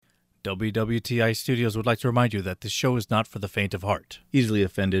WWTI Studios would like to remind you that this show is not for the faint of heart, easily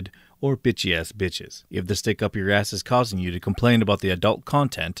offended, or bitchy-ass bitches. If the stick up your ass is causing you to complain about the adult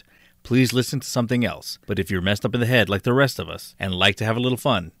content, please listen to something else. But if you're messed up in the head like the rest of us and like to have a little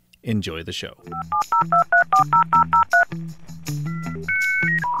fun, enjoy the show.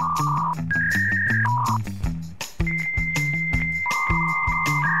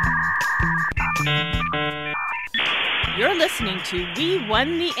 You're listening to We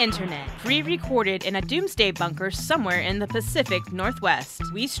Won the Internet, pre-recorded in a doomsday bunker somewhere in the Pacific Northwest.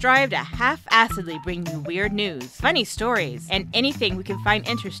 We strive to half-assedly bring you weird news, funny stories, and anything we can find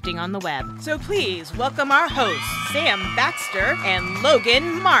interesting on the web. So please welcome our hosts, Sam Baxter and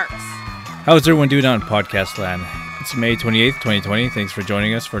Logan Marks. How's everyone doing out in podcast land? It's May 28th, 2020. Thanks for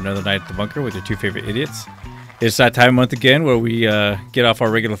joining us for another night at the bunker with your two favorite idiots. It's that time of month again where we get off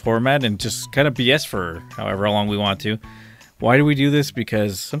our regular format and just kind of BS for however long we want to. Why do we do this?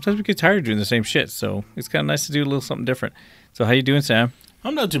 Because sometimes we get tired of doing the same shit, so it's kind of nice to do a little something different. So how you doing, Sam?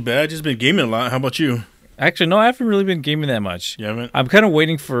 I'm not too bad. Just been gaming a lot. How about you? Actually, no, I haven't really been gaming that much. You haven't? I'm kind of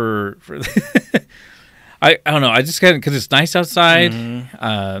waiting for I don't know. I just kind of, because it's nice outside.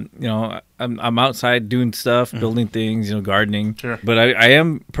 I'm outside doing stuff, building things, gardening. Sure. But I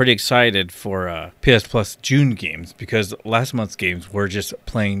am pretty excited for PS Plus June games because last month's games were just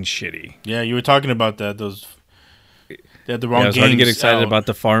plain shitty. Yeah, you were talking about that. They had the wrong games. I was hard to get excited about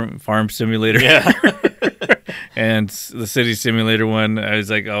the farm simulator. Yeah. And the city simulator one. I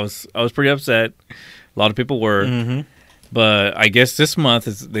was pretty upset. A lot of people were. Mm-hmm. But I guess this month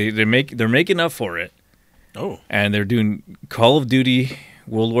they're making up for it. Oh. And they're doing Call of Duty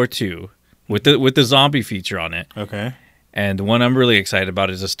World War II with the zombie feature on it. Okay. And the one I'm really excited about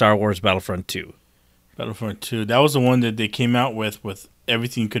is a Star Wars Battlefront 2. Battlefront 2. That was the one that they came out with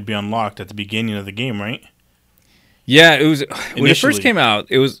everything could be unlocked at the beginning of the game, right? Yeah, it was when it first came out.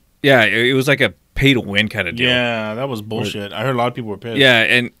 It was like a pay to win kind of deal. Yeah, that was bullshit. I heard a lot of people were pissed.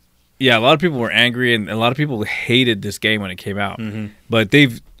 Yeah, a lot of people were angry, and a lot of people hated this game when it came out. Mm-hmm. But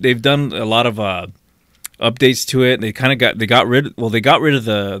they've done a lot of updates to it. They got rid of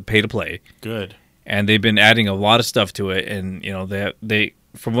the pay to play. Good. And they've been adding a lot of stuff to it. And they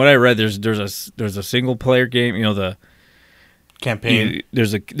from what I read, there's a single player game. The campaign.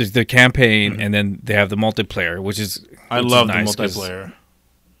 There's the campaign, and then they have the multiplayer, which is love nice the multiplayer.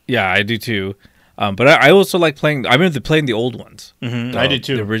 Yeah, I do too. But I also like playing. I remember playing the old ones. Mm-hmm. I did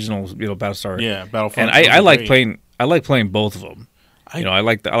too. The original, Battlestar. Yeah, Battlefront. And I like playing. I like playing both of them. I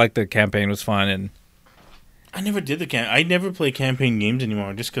like the campaign was fun, and I never did I never play campaign games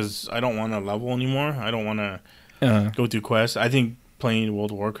anymore, just because I don't want to level anymore. I don't want to go through quests. I think playing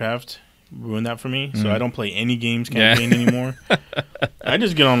World of Warcraft ruined that for me, so I don't play any games campaign anymore. I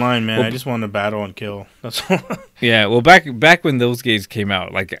just get online, man. I just want to battle and kill. That's all. Yeah, well, back when those games came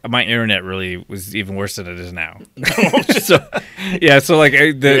out, like my internet really was even worse than it is now. So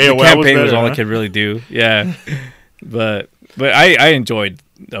the campaign was all I could really do. Yeah, but I enjoyed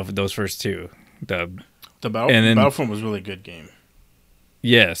those first two. Battlefront was a really good game.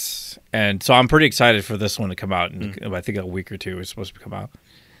 Yes, and so I'm pretty excited for this one to come out. In, I think a week or two it's supposed to come out.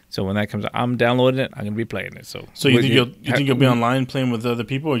 So when that comes out, I'm downloading it. I'm gonna be playing it. So you think you'll be online playing with other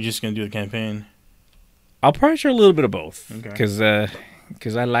people, or are you just gonna do the campaign? I'll probably share a little bit of both, okay?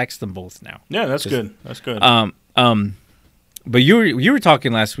 Because I likes them both now. Yeah, that's good. That's good. But you were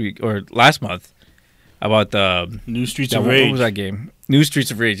talking last week or last month about the New Streets of Rage. What was that game? New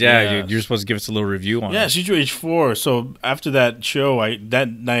Streets of Rage. Yeah, you're supposed to give us a little review on it. Yeah, Streets of Rage 4. So after that show, that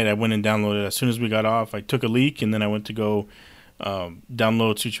night I went and downloaded it. As soon as we got off, I took a leak, and then I went to go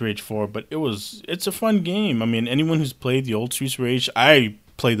download Streets of Rage 4. But it's a fun game. I mean, anyone who's played the old Streets of Rage, I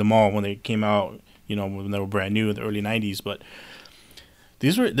played them all when they came out, when they were brand new in the early 90s. But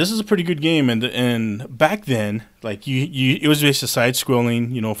this is a pretty good game. And back then, like it was just a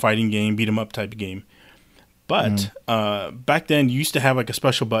side-scrolling, fighting game, beat-em-up type of game. But back then, you used to have like a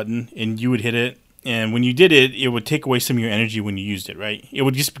special button, and you would hit it. And when you did it, it would take away some of your energy when you used it, right? It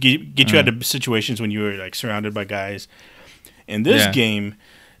would just get you out of situations when you were like surrounded by guys. In this game,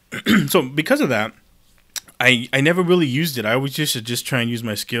 so because of that, I never really used it. I always just try and use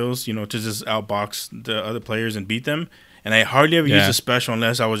my skills, to just outbox the other players and beat them. And I hardly ever used a special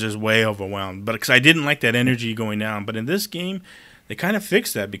unless I was just way overwhelmed. But because I didn't like that energy going down. But in this game, they kind of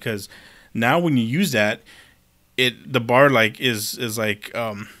fixed that because now when you use that, the bar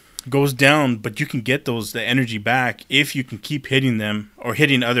goes down, but you can get the energy back if you can keep hitting them or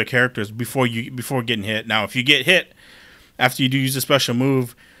hitting other characters before getting hit. Now, if you get hit after you do use a special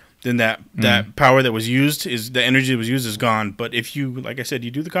move, then that power that was used the energy that was used is gone. But if you, like I said,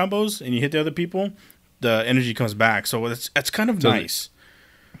 you do the combos and you hit the other people, the energy comes back. So that's kind of nice.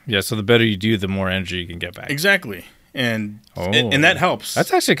 Yeah, so the better you do, the more energy you can get back. Exactly. And that helps.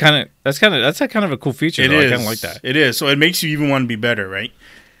 That's actually kind of a cool feature. It though. is. I kind of like that. It is. So it makes you even want to be better, right?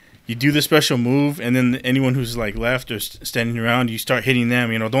 You do the special move, and then anyone who's like left or standing around, you start hitting them.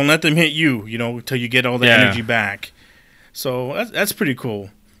 Don't let them hit you. Until you get all the energy back. So that's pretty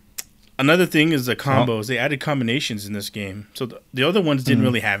cool. Another thing is the combos. They added combinations in this game. So the other ones didn't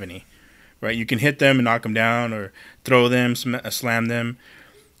really have any, right? You can hit them and knock them down, or throw them, slam them.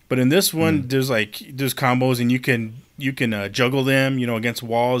 But in this one, there's combos, and you can juggle them, against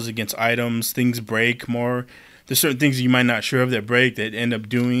walls, against items. Things break more. There's certain things you might not sure of that break that end up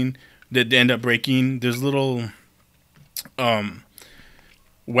breaking. There's little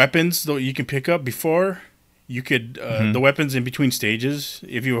weapons that you can pick up before. You could the weapons in between stages.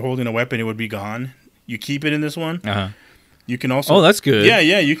 If you were holding a weapon, it would be gone. You keep it in this one. You can also. Oh, that's good. Yeah,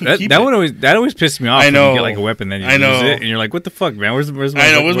 you can keep it. That always pissed me off. I know. When you get like a weapon, then you use it, and you're like, "What the fuck, man? Where's my?"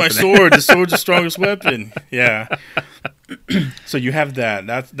 I know. Where's my sword? The sword's the strongest weapon. Yeah. So you have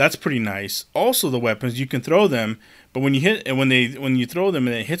that. That's pretty nice. Also, the weapons you can throw them, but when you throw them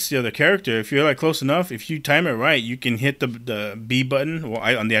and it hits the other character, if you're like close enough, if you time it right, you can hit the B button. Well,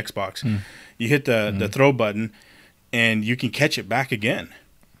 on the Xbox, you hit the throw button, and you can catch it back again.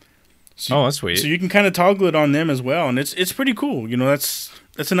 So, that's sweet. So you can kind of toggle it on them as well, and it's pretty cool. That's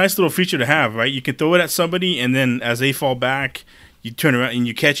a nice little feature to have, right? You can throw it at somebody, and then as they fall back, you turn around and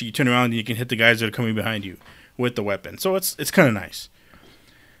you catch it. You turn around and you can hit the guys that are coming behind you with the weapon. So it's kind of nice.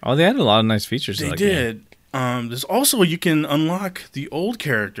 Oh, they had a lot of nice features. They did. There's also, you can unlock the old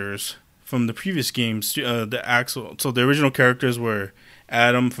characters from the previous games. The Axel. So the original characters were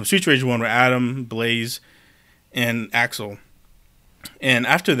Adam from Street Rage 1 were Adam, Blaze, and Axel. And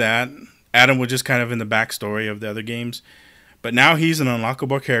after that, Adam was just kind of in the backstory of the other games. But now he's an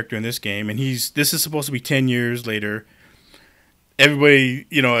unlockable character in this game, and this is supposed to be 10 years later. Everybody,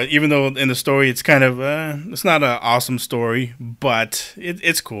 even though in the story it's kind of it's not an awesome story, but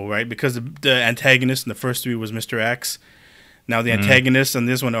it's cool, right? Because the antagonist in the first three was Mr. X. Now the antagonists on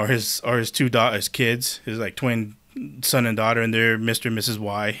this one are his kids, his like twin son and daughter, and they're Mr. and Mrs.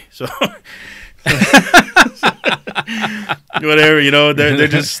 Y. So whatever,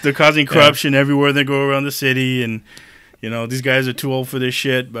 they're causing corruption everywhere they go around the city, and these guys are too old for this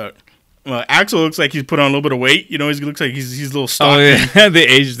shit, but. Well, Axel looks like he's put on a little bit of weight. He looks like he's a little stocky. Oh, yeah. They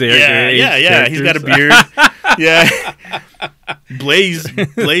aged there. Yeah. He's got a beard. Yeah. Blaze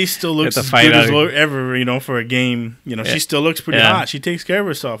still looks as good as ever, for a game. She still looks pretty hot. She takes care of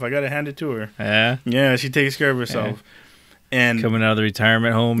herself. I got to hand it to her. Yeah? Yeah, she takes care of herself. Yeah. And coming out of the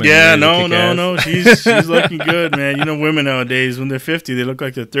retirement home. No. She's looking good, man. Women nowadays, when they're 50, they look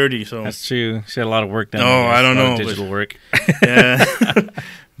like they're 30. So that's true. She had a lot of work done. Oh, I don't know. Digital work. Yeah.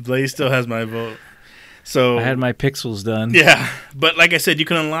 Blaze still has my vote. So I had my pixels done. Yeah, but like I said, you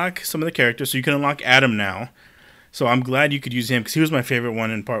can unlock some of the characters. So you can unlock Adam now. So I'm glad you could use him because he was my favorite one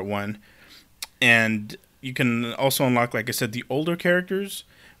in part 1. And you can also unlock, like I said, the older characters.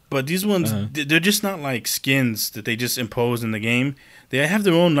 But these ones, they're just not like skins that they just impose in the game. They have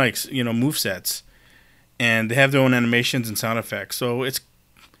their own movesets, and they have their own animations and sound effects. So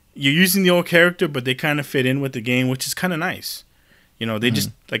you're using the old character, but they kind of fit in with the game, which is kind of nice. They just,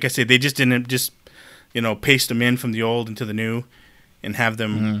 like I said, they just didn't just, paste them in from the old into the new, and have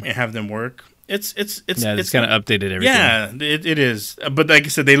them work. It's kind of updated everything. Yeah, it is. But like I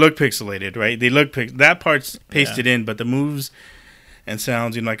said, they look pixelated, right? That part's pasted in, but the moves and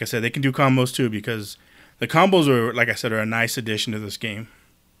sounds, like I said, they can do combos too, because the combos are, like I said, are a nice addition to this game.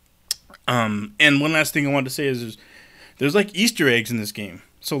 And one last thing I wanted to say is there's like Easter eggs in this game.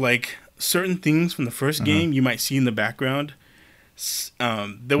 So like certain things from the first game you might see in the background.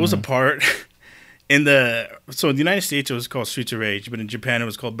 There was a part in the United States it was called Streets of Rage, but in Japan it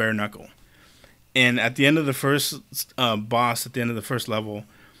was called Bare Knuckle. And at the end of the first boss, at the end of the first level,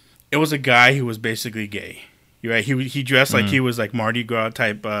 it was a guy who was basically gay. Right? He dressed like he was like Mardi Gras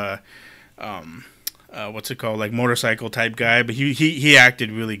type, what's it called, like motorcycle type guy, but he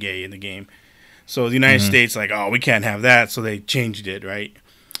acted really gay in the game. So the United States like, oh, we can't have that, so they changed it, right?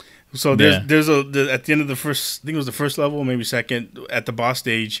 So there's at the end of the first, I think it was the first level, maybe second, at the boss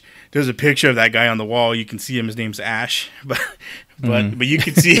stage, there's a picture of that guy on the wall. You can see him. His name's Ash, but you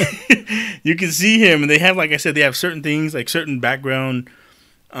can see him, and they have, like I said, they have certain things, like certain background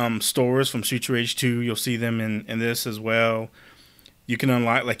stores from Street Rage 2. You'll see them in this as well. You can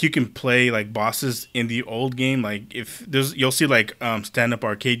unlock, like you can play like bosses in the old game. Like you'll see like stand-up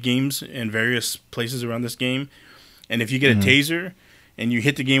arcade games in various places around this game, and if you get a taser. And you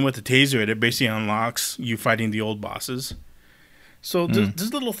hit the game with the taser, it basically unlocks you fighting the old bosses. So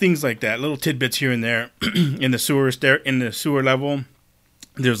there's little things like that, little tidbits here and there in the sewer level.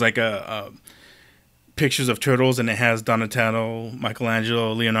 there's like a pictures of turtles, and it has Donatello,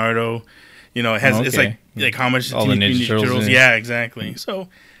 Michelangelo, Leonardo. You know, it has it's like how much all the Ninja Turtles. Yeah, exactly. So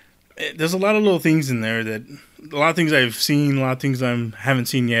there's a lot of little things in there that a lot of things I've seen, a lot of things I haven't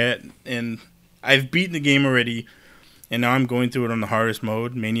seen yet, and I've beaten the game already, and now I'm going through it on the hardest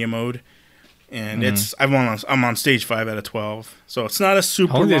mode, Mania mode, and I'm on stage 5 out of 12, so it's not a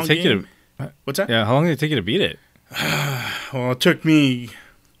super long game. What's that? Yeah, how long did it take you to beat it? Well, it took me,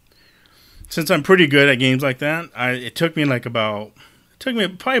 since I'm pretty good at games like that, it took me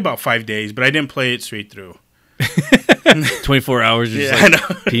probably about 5 days, but I didn't play it straight through. 24 hours, you're just like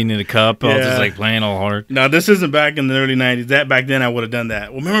peeing in a cup, all just like playing all hard. Now, this isn't back in the early 90s. Back then, I would have done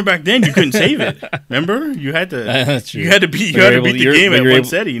that. Well, remember back then, you couldn't save it. Remember? You had to. That's true. You had to beat the game at one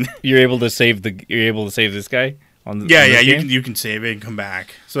setting. You're able to save this guy on the you can save it and come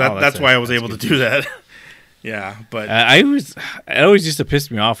back. So that's why I was able to do that. Yeah, but it always used to piss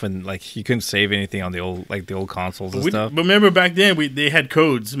me off when like you couldn't save anything on the old consoles and stuff. But remember back then they had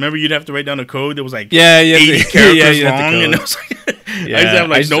codes. Remember you'd have to write down a code that was like 80 characters long, and it was like I used to have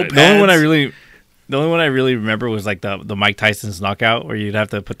like notepads. The only one I really remember was like the Mike Tyson's knockout where you'd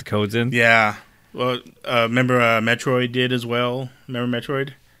have to put the codes in. Yeah, well, remember Metroid did as well. Remember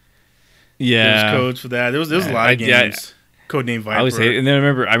Metroid? Yeah, there's codes for that. There was a lot of games. Codename Viper. I always hate it. And then I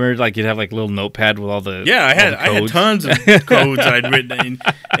remember like you'd have like a little notepad with all the I had tons of codes I'd written,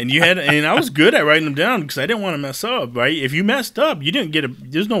 and I was good at writing them down because I didn't want to mess up. Right? If you messed up, you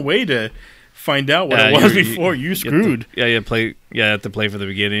didn't there's no way to find out what it was before you screwed. You have to play for the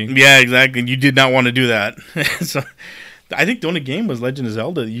beginning. Yeah, exactly. And you did not want to do that. So I think the only game was Legend of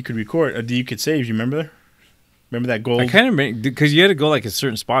Zelda that you could record or that you could save. You remember that gold? I kind of because you had to go like at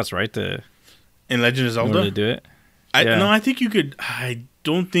certain spots, right? In Legend of Zelda, in order to do it. No, I think you could. I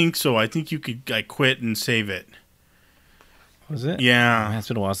don't think so. I think you could like quit and save it. Was it? Yeah. Man, it's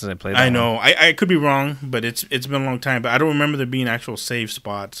been a while since I played that. I know. I could be wrong, but it's been a long time. But I don't remember there being actual save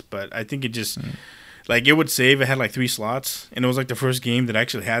spots. But I think it just like it would save. It had like 3 slots, and it was like the first game that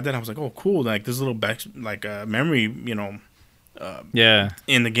actually had that. I was like, oh, cool! Like this little memory, in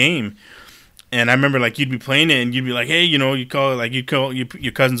the game. And I remember, like, you'd be playing it, and you'd be like, hey, you'd call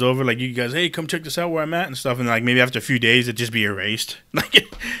your cousins over, like, you guys, hey, come check this out where I'm at and stuff. And, like, maybe after a few days, it'd just be erased. Like,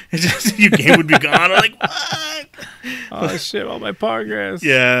 your game would be gone. I'm like, what? Oh, shit, all my progress.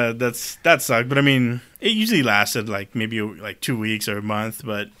 Yeah, that sucked. But, I mean, it usually lasted, like, maybe, like, 2 weeks or a month.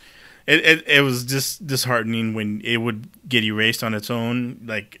 But it was just disheartening when it would get erased on its own,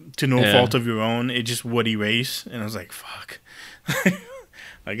 like, to no fault of your own. It just would erase. And I was like, fuck.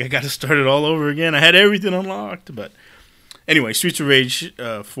 Like, I got to start it all over again. I had everything unlocked. But anyway, Streets of Rage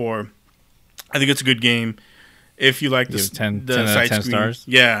 4, I think it's a good game. If you like the 10 side screen. stars.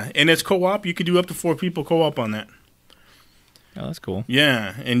 Yeah, and it's co-op. You can do up to 4 people co-op on that. Oh, that's cool.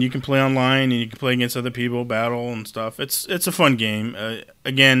 Yeah, and you can play online, and you can play against other people, battle and stuff. It's a fun game.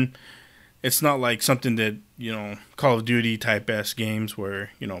 Again, it's not like something that, Call of Duty type-esque games where,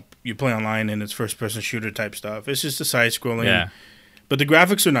 you play online and it's first-person shooter type stuff. It's just a side-scrolling. Yeah. But the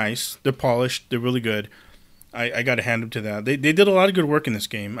graphics are nice. They're polished. They're really good. I got to hand them to that. They did a lot of good work in this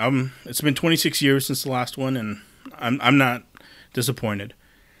game. It's been 26 years since the last one, and I'm not disappointed.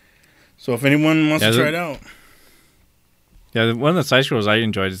 So if anyone wants to try it out. Yeah, one of the side scrolls I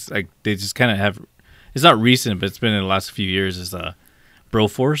enjoyed is like they just kind of have. It's not recent, but it's been in the last few years. Is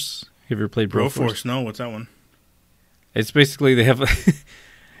Broforce? Have you ever played Broforce? No, what's that one? It's basically they have.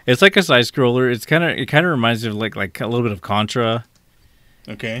 It's like a side scroller. It kind of reminds me of like a little bit of Contra.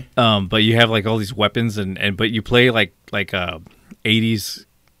 Okay. But you have like all these weapons but you play like 80s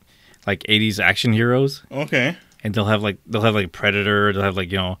action heroes. Okay. And they'll have like Predator, they'll have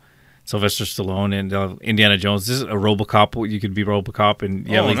like, Sylvester Stallone, and they'll have Indiana Jones. This is a RoboCop. You could be RoboCop, and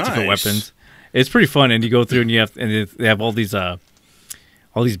you have like different weapons. It's pretty fun, and you go through and they have all these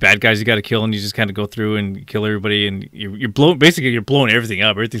bad guys you got to kill, and you just kind of go through and kill everybody, and you're blowing everything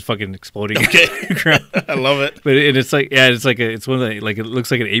up. Everything's fucking exploding. Okay, I love it. But it's one of the it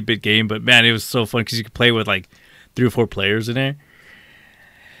looks like an 8-bit game, but man, it was so fun because you could play with like 3 or 4 players in there.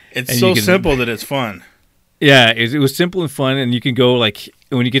 It's so simple that it's fun. Yeah, it was simple and fun, and you can go like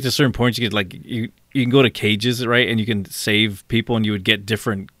when you get to certain points, you get like you can go to cages, right, and you can save people, and you would get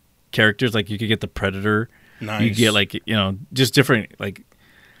different characters. Like you could get the Predator. Nice. You get like just different like.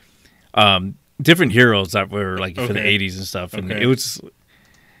 Different heroes that were like for the 80s and stuff, and it was,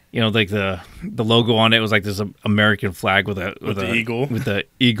 like the logo on it was like this American flag with the eagle on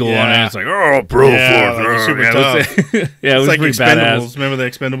it. It's like super tough. It was like pretty Expendables. badass. Remember the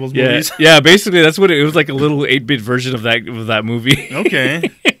Expendables movies? Yeah, basically that's what it was like, a little 8-bit version of that movie. Okay,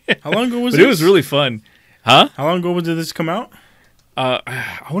 how long ago was it? It was really fun. Huh? How long ago did this come out?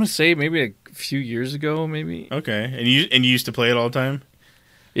 I want to say maybe a few years ago, maybe. Okay, and you used to play it all the time.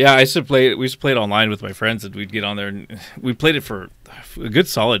 Yeah, I used to play it. We used to play it online with my friends, and we'd get on there, and we played it for a good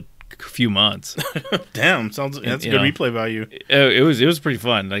solid few months. Damn, that's a good replay value. It was pretty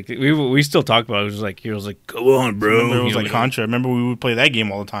fun. Like we still talk about it. It was like, go on, bro. It was like Contra. I remember we would play that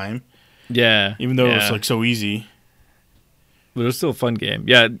game all the time. Yeah, even though it was like so easy. But it was still a fun game.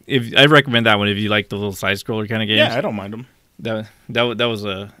 Yeah, I recommend that one if you like the little side scroller kind of games. Yeah, I don't mind them. That was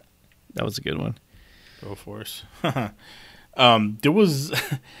a good one. Go Force. There was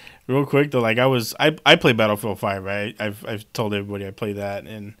real quick though. Like I play Battlefield 5. Right, I've told everybody I play that,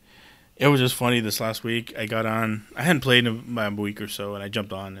 and it was just funny. This last week I got on. I hadn't played in about a week or so, and I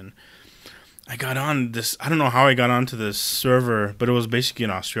jumped on and I got on this. I don't know how I got onto this server, but it was basically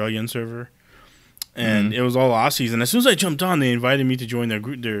an Australian server. And it was all Aussies, and as soon as I jumped on, they invited me to join their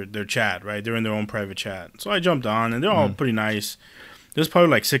group, their chat. Right, they're in their own private chat. So I jumped on, and they're all pretty nice. There's probably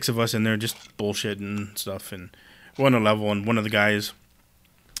like 6 of us in there, just bullshitting and stuff. And we're on a level, and one of the guys,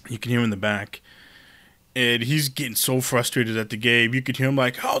 you can hear him in the back, and he's getting so frustrated at the game. You could hear him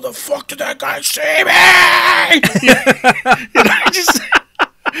like, "How the fuck did that guy see me?" And I just.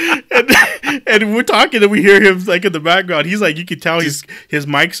 And we're talking, and we hear him like in the background. He's like, you could tell his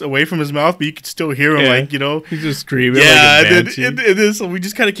mic's away from his mouth, but you could still hear him, like, you know, he's just screaming. Yeah, like and then so we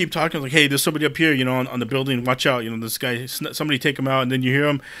just kind of keep talking, like, hey, there's somebody up here, you know, on the building. Watch out, you know, this guy. Somebody take him out, and then you hear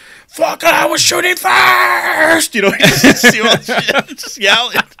him, "Fuck! I was shooting first!" You know, he's just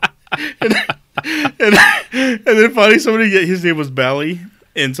yelling. And then finally, his name was Bally,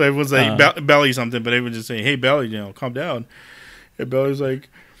 and so everyone's like Bally something, but everyone just saying, "Hey, Bally, you know, calm down." And Bally's like,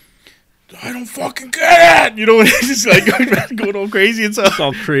 "I don't fucking get it," you know, and he's just like going all crazy and stuff. It's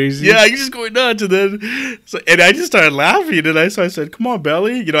all crazy. Yeah, he's just going nuts, and then and I just started laughing, and I said, "Come on,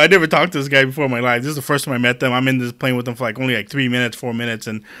 Belly," you know, I never talked to this guy before in my life. This is the first time I met them. I'm in this playing with them for like only like 3 minutes, 4 minutes,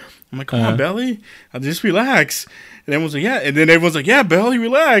 and I'm like, "Come on, Belly, I'll just relax." And everyone's like, "Yeah," and then everyone's like, "Yeah, Belly,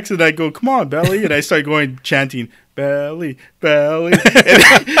 relax," and I go, "Come on, Belly," and I start going chanting, "Belly, Belly,"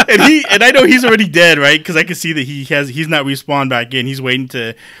 and I know he's already dead, right? Because I can see that he's not respawned back in. He's waiting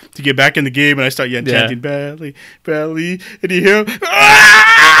to get back in the game, and I start chanting, "Belly, Belly," and you hear him,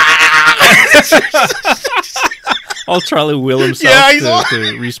 I'll Charlie Will himself to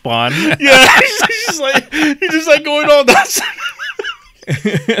respawn. Yeah, he's just like going all nuts. and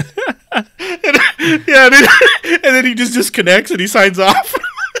then he just disconnects and he signs off.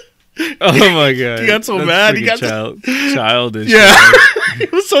 Oh my god! He got so mad. He got childish. Yeah,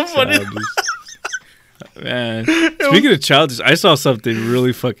 it was so funny. Man, speaking of childish, I saw something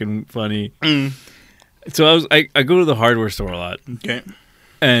really fucking funny. So I go to the hardware store a lot. Okay.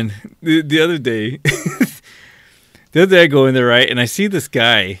 And the other day, I go in there, right, and I see this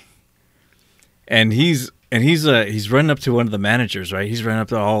guy, and he's running up to one of the managers, right? He's running up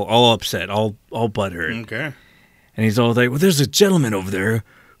to all upset, all butthurt. Okay. And he's all like, "Well, there's a gentleman over there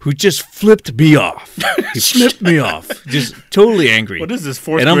who just flipped me off. He flipped me off, just totally angry." What is this,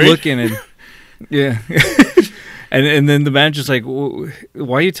 fourth grade? And I'm looking, and yeah, and then the manager's like, "Well,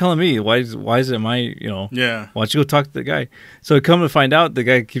 why are you telling me? Why is it my, you know? Yeah. Why don't you go talk to the guy?" So I come to find out, the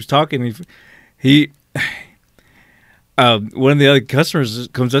guy keeps talking. He one of the other customers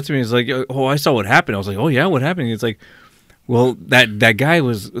comes up to me and is like, "Oh, I saw what happened." I was like, "Oh yeah, what happened?" He's like, "Well, that guy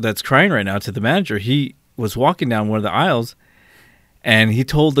that's crying right now to the manager. He was walking down one of the aisles, and he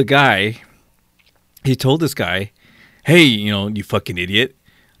told this guy, 'Hey, you know, you fucking idiot,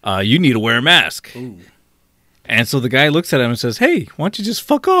 you need to wear a mask.'" Ooh. And so the guy looks at him and says, "Hey, why don't you just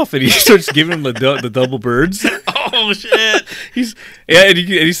fuck off?" And he starts giving him the double birds. Oh shit! And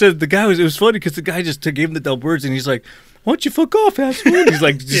he said it was funny because the guy just gave him the double birds, and he's like, "Why don't you fuck off, asshole?" He's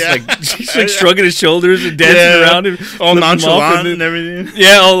like, shrugging his shoulders and dancing around him, all nonchalant and everything.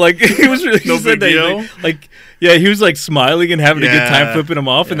 Yeah, all like he was really no big deal. Like yeah, he was like smiling and having a good time flipping him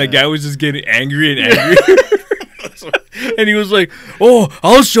off, and the guy was just getting angry and angry. And he was like, "Oh,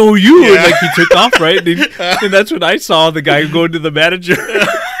 I'll show you." And like he took off, right? And that's when I saw the guy going to the manager to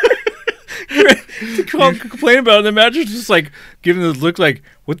complain about it. And the manager's just like giving this look like,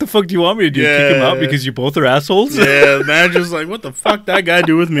 "What the fuck do you want me to do? Kick him out because you both are assholes?" Yeah, the manager's like, "What the fuck that guy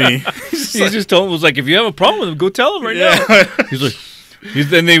do with me?" He just told him, was like, "If you have a problem with him, go tell him right now." He's like,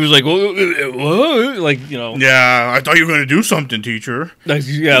 then he was like, "Whoa," like, you know. Yeah, I thought you were gonna do something, teacher. Like,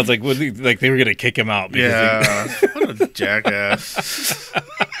 yeah, it's like, like they were gonna kick him out. What a jackass.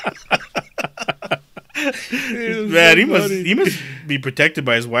 Man, he must be protected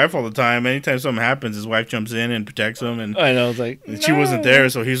by his wife all the time. Anytime something happens, his wife jumps in and protects him. And I know, it's like, she wasn't there,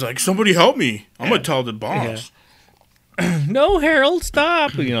 so he's like, "Somebody help me! I'm gonna tell the boss." Yeah. "No, Harold,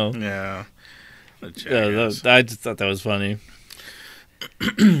 stop!" You know. Yeah. I just thought that was funny.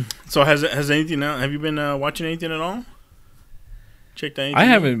 So has anything now? Have you been watching anything at all? Checked anything? I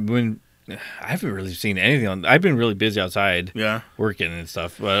haven't really seen anything on. I've been really busy outside, Yeah, working and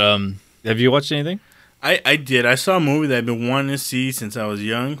stuff. But have you watched anything? I did. I saw a movie that I've been wanting to see since I was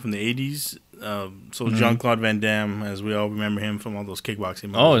young, from the '80s. Jean-Claude Van Damme, as we all remember him from all those kickboxing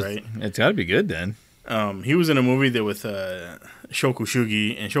movies, right? It's got to be good then. He was in a movie that with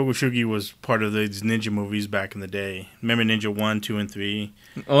Shokushugi, and Shokushugi was part of these ninja movies back in the day. Remember Ninja 1, 2, and 3?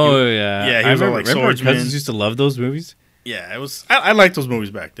 Oh, yeah. Yeah, he I was all remember, like remember our swordsman. cousins used to love those movies. Yeah, it was. I liked those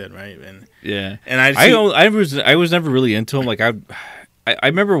movies back then, right? And Yeah. and I was never really into them. Like I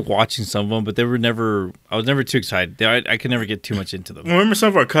remember watching some of them, but I was never too excited. I could never get too much into them. I remember some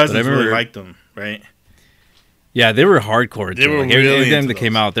of our cousins But I remember- really liked them, right? Yeah, they were hardcore. They too. were like, really every time into they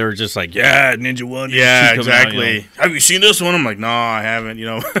came those. out, they were just like, yeah, Ninja 1. Ninja Yeah, 2 coming out, exactly. you know. Have you seen this one? I'm like, no, I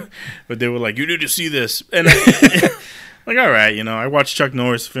haven't. But they were like, you need to see this, and like, all right, I watch Chuck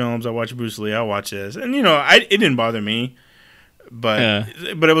Norris films, I watch Bruce Lee, I watch this, and it didn't bother me, but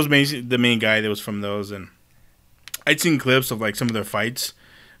it was mainly the main guy that was from those, and I'd seen clips of like some of their fights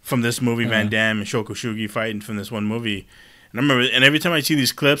from this movie, Van Damme and Shokushugi fighting from this one movie. And I remember, and every time I see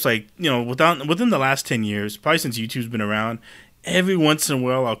these clips, like, within the last 10 years, probably since YouTube's been around, every once in a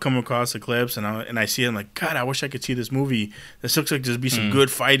while I'll come across the clips and I see it, I'm like, God, I wish I could see this movie. This looks like there's be some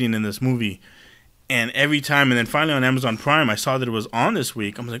good fighting in this movie. And every time, and then finally on Amazon Prime, I saw that it was on this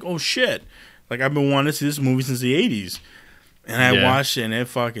week. I'm like, oh shit. Like, I've been wanting to see this movie since the 80s. And I watched it and it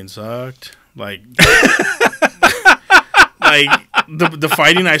fucking sucked. Like, the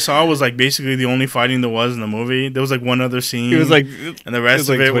fighting I saw was like basically the only fighting there was in the movie. There was like one other scene. It was like, and the rest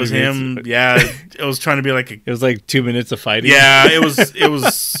of like it was 20 him. minutes. Yeah, it was trying to be like a. it was like 2 minutes of fighting. Yeah, it was.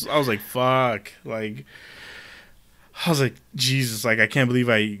 I was like, fuck. Like, I was like, Jesus. Like, I can't believe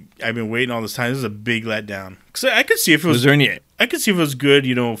I've been waiting all this time. This is a big letdown. Cause I could see if it was. Was there any? I could see if it was good.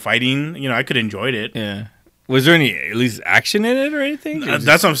 Fighting. I could enjoyed it. Yeah. Was there any at least action in it or anything? It was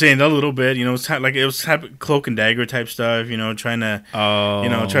That's what I'm saying. A little bit. It was cloak and dagger type stuff. Trying to.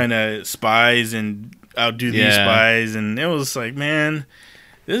 Trying to spies and outdo these spies, and it was like, man,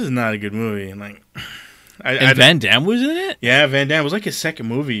 this is not a good movie. And like, Van Damme was in it. yeah, Van Damme was like his second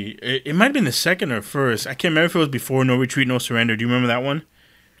movie. It might have been the second or first. I can't remember if it was before No Retreat, No Surrender. Do you remember that one?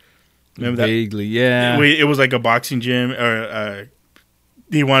 Remember that? Vaguely, yeah. It was like a boxing gym, or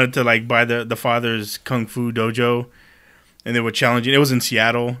he wanted to like buy the father's kung fu dojo. And they were challenging. It was in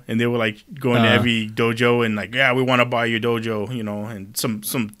Seattle, and they were like going to every dojo and like, yeah, we want to buy your dojo, and some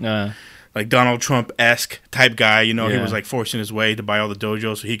like Donald Trump-esque type guy, he was like forcing his way to buy all the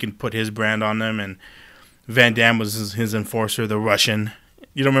dojos so he can put his brand on them. And Van Damme was his enforcer, the Russian.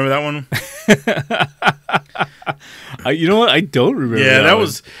 You don't remember that one? You know what? I don't remember. Yeah, that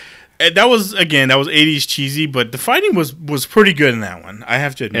was 80s cheesy, but the fighting was pretty good in that one. I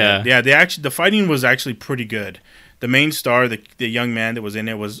have to admit. Yeah, the fighting was actually pretty good. The main star, the young man that was in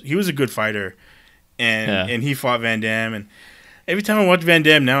it, he was a good fighter, and he fought Van Damme. And every time I watch Van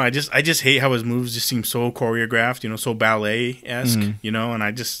Damme now, I just hate how his moves just seem so choreographed, so ballet-esque, And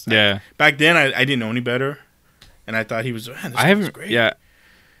I just back then I didn't know any better, and I thought he was. Man, this was great. Yeah.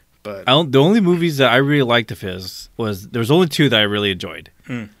 But the only movies that I really liked of his there was only two that I really enjoyed.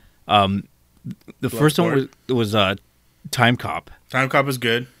 The first one was Time Cop. Time Cop is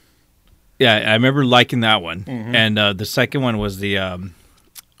good. Yeah, I remember liking that one. And the second one was the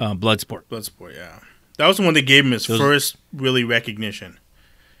Bloodsport. Bloodsport, yeah. That was the one that gave him his first really recognition.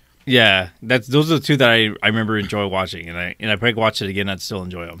 Yeah, those are the two that I remember enjoy watching, and I probably watch it again, I'd still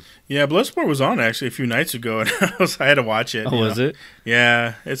enjoy them. Yeah, Bloodsport was on actually a few nights ago, and I had to watch it. Oh, was it?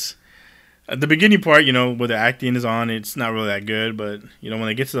 Yeah, it's the beginning part. Where the acting is on, it's not really that good, but when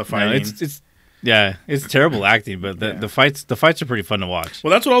they get to the fighting, it's terrible acting, but the fights are pretty fun to watch.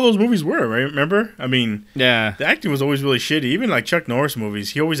 Well, that's what all those movies were, right? Remember? I mean, yeah, the acting was always really shitty. Even like Chuck Norris movies,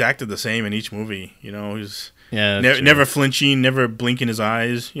 he always acted the same in each movie. He was never flinching, never blinking his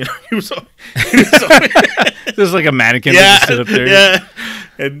eyes. He was. There's like a mannequin that just stood up there. Yeah.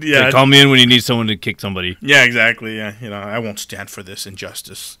 And, like, call me in when you need someone to kick somebody. Yeah, exactly. Yeah, I won't stand for this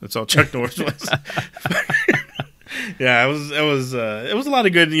injustice. That's all Chuck Norris was. Yeah, it was a lot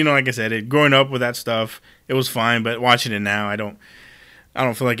of good. Like I said, growing up with that stuff, it was fine. But watching it now, I don't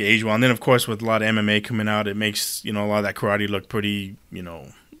feel like it aged well. And then of course, with a lot of MMA coming out, it makes a lot of that karate look pretty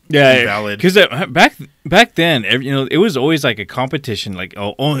valid. Because back then, it was always like a competition. Like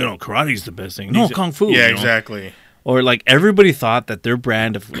karate's the best thing. No, kung fu. Yeah, exactly. Or like everybody thought that their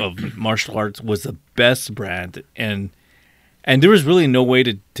brand of martial arts was the best brand, and there was really no way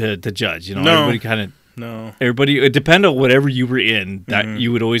to judge. No. Everybody kind of. No. Everybody, it depended on whatever you were in. That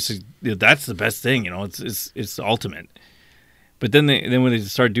you would always say, that's the best thing. It's the ultimate. But then when they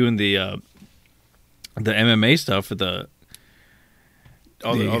start doing the MMA stuff for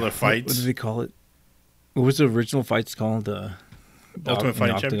all the fights. What did they call it? What was the original fights called? The Ultimate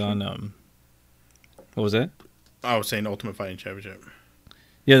Fighting Championship. What was that? I was saying Ultimate Fighting Championship.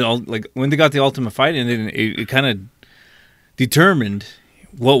 Yeah, like when they got the Ultimate Fighting, it kind of determined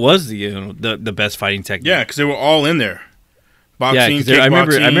what was the best fighting technique. Yeah, because they were all in there. Boxing,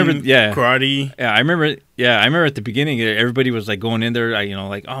 kickboxing, I remember, karate. Yeah, I remember at the beginning, everybody was like going in there,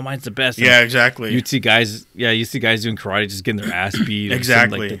 like, oh, mine's the best. And yeah, exactly. You'd see guys doing karate, just getting their ass beat.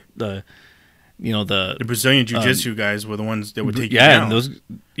 Exactly. The Brazilian jiu-jitsu guys were the ones that would take you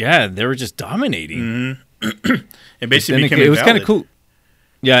down. They were just dominating. Mm-hmm. It basically became it was kind of cool.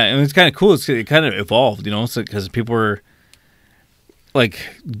 Yeah, and it was kind of cool. It kind of evolved, because people were like,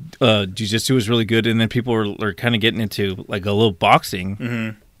 jiu-jitsu was really good, and then people were kind of getting into like a little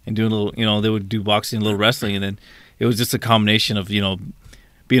boxing and doing a little, they would do boxing, a little wrestling, and then it was just a combination of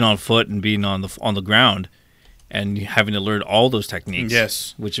being on foot and being on the ground, and having to learn all those techniques.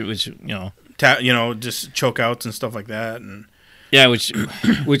 Yes, which just choke outs and stuff like that, and yeah, which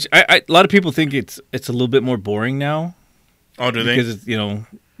a lot of people think it's a little bit more boring now. Oh, do they? Because it's,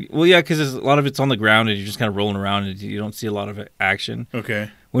 well, yeah, because a lot of it's on the ground and you're just kind of rolling around and you don't see a lot of action. Okay.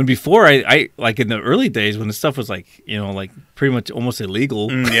 When before, I like in the early days when the stuff was like, like pretty much almost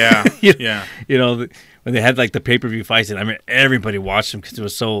illegal. Yeah. Yeah. When they had like the pay-per-view fights, and I mean everybody watched them because it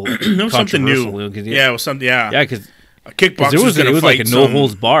was so it was something new. Yeah, it was something. Yeah. Yeah, because kickboxing it was like a no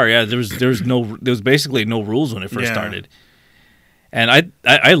holds bar. Yeah, there was basically no rules when it first started. And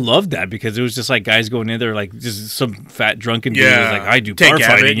I loved that because it was just like guys going in there like just some fat drunken dude was like, I do bar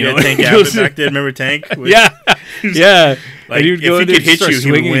fighting. Tank Abbott back then. Remember Tank? Yeah. Like, if he could hit you,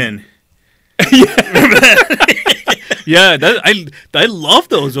 he would win. Yeah, I love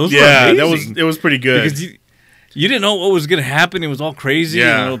those. Those were amazing. It was pretty good. Because you didn't know what was going to happen. It was all crazy.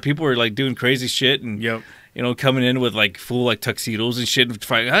 Yeah. People were like doing crazy shit and coming in with like full like tuxedos and shit. And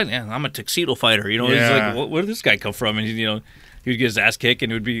fighting, I'm a tuxedo fighter. It's like, where did this guy come from? And he would get his ass kicked,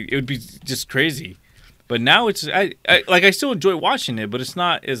 and it would be just crazy. But now it's I still enjoy watching it, but it's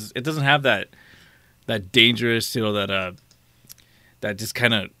not as it doesn't have that dangerous, that just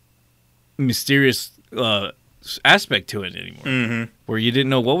kind of mysterious aspect to it anymore. Where you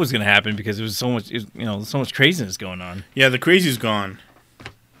didn't know what was going to happen because it was so much craziness going on. Yeah, the crazy's gone.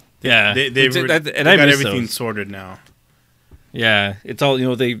 Yeah, they got everything sorted now. Yeah, it's all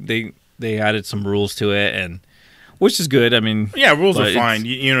they added some rules to it and. Which is good. I mean, yeah, rules are fine.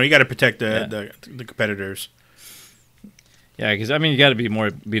 You got to protect the competitors. Yeah, because I mean, you got to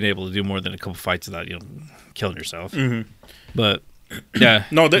being able to do more than a couple fights without killing yourself. But yeah,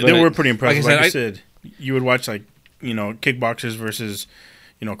 no, they were pretty impressive. Like I said, you would watch like kickboxers versus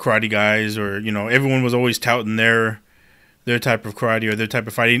karate guys, or everyone was always touting their type of karate or their type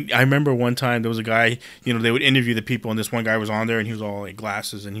of fighting. I remember one time there was a guy, they would interview the people, and this one guy was on there, and he was all like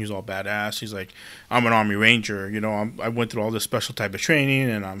glasses, and he was all badass. He's like, I'm an Army Ranger, I went through all this special type of training,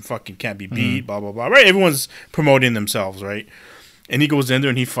 and I'm fucking can't be beat, blah, blah, blah. Right? Everyone's promoting themselves, right? And he goes in there,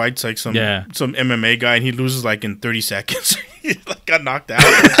 and he fights like some MMA guy, and he loses like in 30 seconds. He like got knocked out.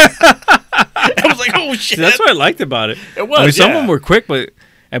 I was like, oh, shit. See, that's what I liked about it. It was, some of them were quick, but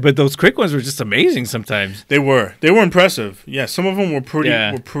those quick ones were just amazing sometimes. They were impressive. Yeah, some of them were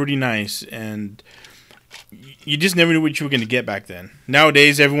pretty nice, and you just never knew what you were going to get back then.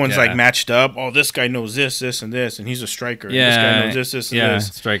 Nowadays, everyone's like matched up. Oh, this guy knows this, and this, and he's a striker. Yeah, this guy knows this, and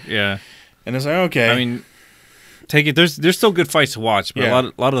this. Strike. Yeah, and it's like, okay. I mean, take it. There's still good fights to watch, but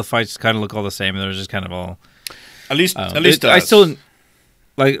a lot of the fights kind of look all the same, and they're just kind of all. At least I still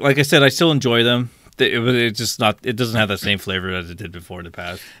like I said, I still enjoy them. It doesn't have that same flavor as it did before in the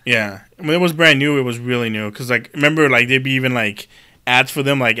past. Yeah, when it was brand new, it was really new. Because like, remember, like they'd be even like ads for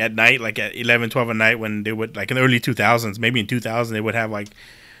them like at night, like at 11, 12 at night, when they would like in the early 2000s, maybe in 2000 they would have like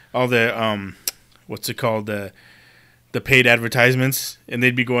all the what's it called, the paid advertisements, and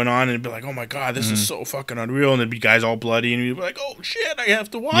they'd be going on, and it'd be like, oh my god, this is so fucking unreal, and there'd be guys all bloody, and you'd be like, oh shit, I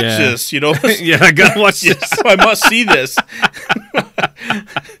have to watch this, Yeah, I gotta watch this. I must see this.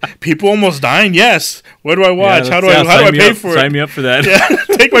 People almost dying. Yes. What do I watch? How do I pay for it? Sign me up for that.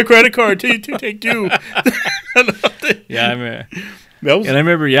 Yeah. Take my credit card. Take two. Yeah, I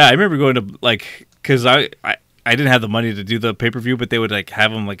remember going to like, because I didn't have the money to do the pay-per-view, but they would like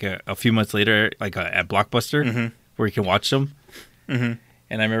have them like a few months later, like at Blockbuster, where you can watch them. And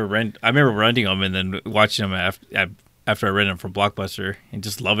I remember renting them and then watching them after I rented them from Blockbuster, and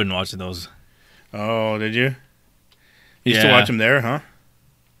just loving watching those. Oh, did you? You used to watch them there, huh?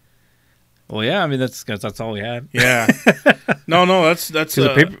 Well, yeah. I mean, that's all we had. Yeah. No, that's.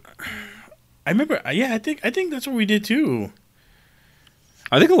 I remember. Yeah, I think that's what we did too.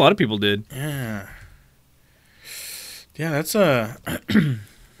 I think a lot of people did. Yeah. Yeah, that's yeah,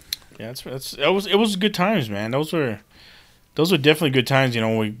 it was good times, man. Those were definitely good times. You know,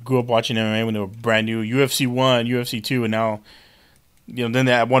 when we grew up watching MMA when they were brand new, UFC 1, UFC 2, and now, you know, then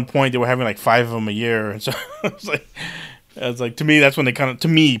at one point they were having like 5 of them a year, and so it's like to me that's when they kind of, to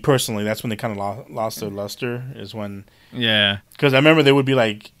me personally, that's when they kind of lost their luster, is when. Yeah. Because I remember they would be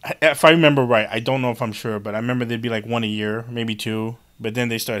like, if I remember right, I don't know if I'm sure, but I remember they'd be like 1 a year, maybe 2. But then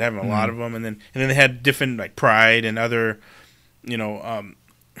they started having a lot of them, and then they had different like Pride and other, you know,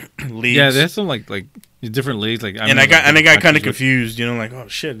 leagues. Yeah, they had some like different leagues. Like I got kind of confused, you know, like, oh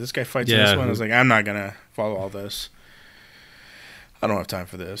shit, this guy fights in this one. I was like, I'm not gonna follow all this. I don't have time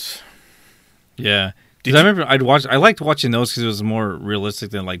for this. Yeah. Because I remember I liked watching those because it was more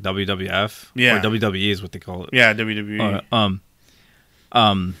realistic than like WWF. Yeah. Or WWE is what they call it. Yeah, WWE.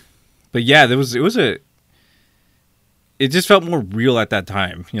 But yeah, it just felt more real at that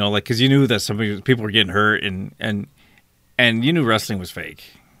time, you know, like because you knew that people were getting hurt and you knew wrestling was fake.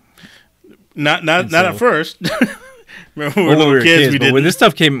 Not at first. Remember when we were kids, but when this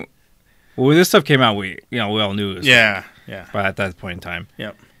stuff came out, we all knew it was yeah, fake. Yeah. But at that point in time.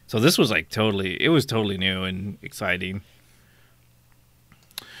 Yep. So this was like totally new and exciting.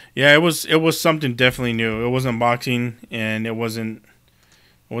 Yeah, it was something definitely new. It wasn't boxing, and it wasn't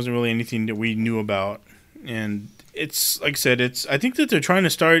really anything that we knew about. And it's like I said, I think that they're trying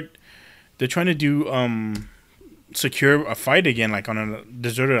to do secure a fight again, like on a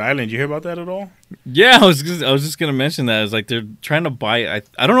deserted island. You hear about that at all? Yeah, I was just gonna mention that. It's like they're trying to buy.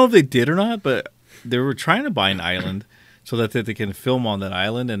 I don't know if they did or not, but they were trying to buy an island so that they can film on that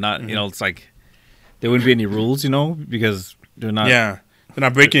island and not, you know, it's like there wouldn't be any rules, you know, because they're not. Yeah, they're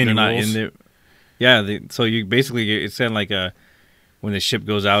not breaking any rules. In there. Yeah, so you basically, it's kind of like when the ship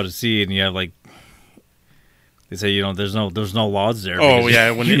goes out at sea and you have like, they say, you know, there's no laws there. Oh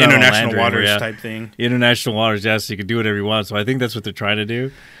yeah, when the international waters type thing. International waters, yes, you can do whatever you want. So I think that's what they're trying to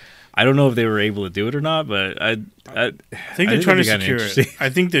do. I don't know if they were able to do it or not, but I think they're trying to secure it. I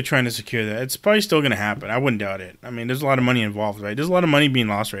think they're trying to secure that. It's probably still going to happen. I wouldn't doubt it. I mean, there's a lot of money involved, right? There's a lot of money being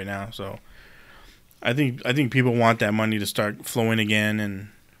lost right now, so I think people want that money to start flowing again, and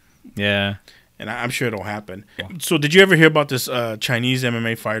yeah, and I'm sure it'll happen. So, did you ever hear about this Chinese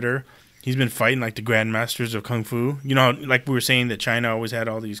MMA fighter? He's been fighting like the grandmasters of kung fu. You know, like we were saying that China always had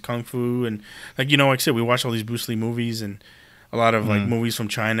all these kung fu, and like, you know, like I said, we watch all these Bruce Lee movies and a lot of like movies from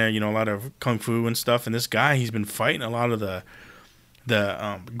China, you know, a lot of kung fu and stuff. And this guy, he's been fighting a lot of the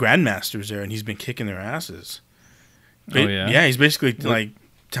grandmasters there, and he's been kicking their asses. Oh yeah, yeah. He's basically like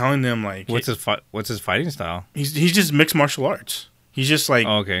telling them like, what's his fighting style? He's just mixed martial arts. He's just like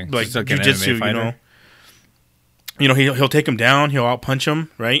like jiu-jitsu, you know. You know, he'll take him down, he'll out punch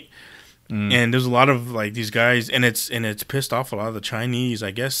him, right? And there's a lot of like these guys, and it's pissed off a lot of the Chinese,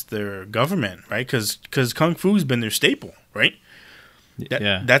 I guess, their government, right? Because kung fu's been their staple, right?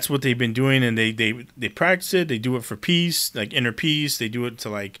 That's what they've been doing, and they practice it. They do it for peace, like inner peace. They do it to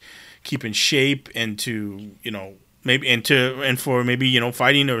like keep in shape and to, you know, maybe and for maybe, you know,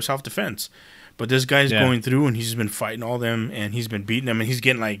 fighting or self defense. But this guy's going through, and he's just been fighting all them, and he's been beating them, and he's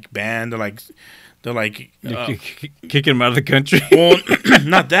getting like banned. They're like kicking him out of the country. Well,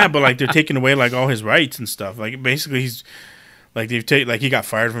 not that, but like they're taking away like all his rights and stuff. Like basically, he's like he got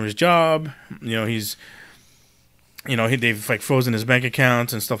fired from his job. You know, they've like frozen his bank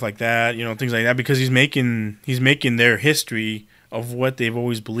accounts and stuff like that. You know, things like that, because he's making their history of what they've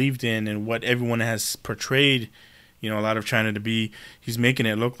always believed in and what everyone has portrayed, you know, a lot of China to be. He's making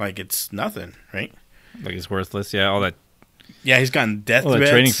it look like it's nothing, right? Like it's worthless. Yeah, all that. Yeah, he's gotten death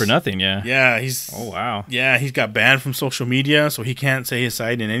threats. Training for nothing, yeah. Yeah, he's... Oh, wow. Yeah, he's got banned from social media, so he can't say his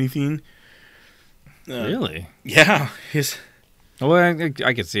side in anything. Really? Yeah. Well,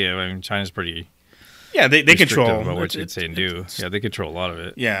 I could see it. I mean, China's pretty... Yeah, they control... about what you say and do. Yeah, they control a lot of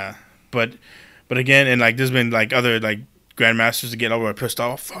it. Yeah, but again, and like there's been like other like grandmasters to get over pissed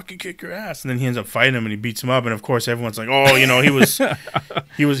off, fucking kick your ass, and then he ends up fighting him and he beats him up, and of course everyone's like, oh, you know, he was sick.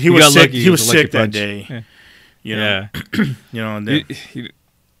 He was sick that day. Yeah. You know, you know, and then, you know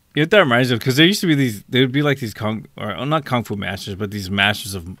what that reminds me of? Because there used to be there would be like these not kung fu masters, but these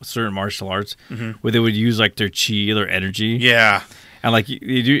masters of certain martial arts where they would use like their chi, their energy. Yeah. And like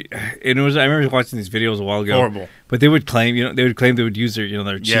you do, and it was, I remember watching these videos a while ago. Horrible. But they would claim, they would use their,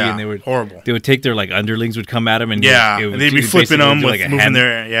 their chi, and they would horrible. They would take their like underlings would come at them, and and they'd be flipping them with like moving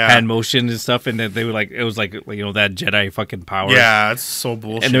their hand motion and stuff, and then they would like, it was like that Jedi fucking power. Yeah, it's so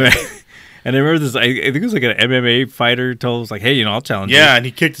bullshit. And I remember this, I think it was like an MMA fighter told us like, hey, I'll challenge you. Yeah, and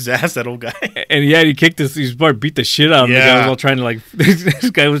he kicked his ass, that old guy. And he kicked this, he beat the shit out of him. The guy was all trying to like, this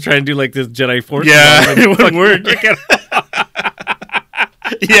guy was trying to do like this Jedi Force. Yeah, it wouldn't work.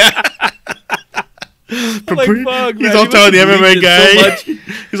 Yeah. Like, fuck, He's man, all he telling the must have MMA believed it guy. so much.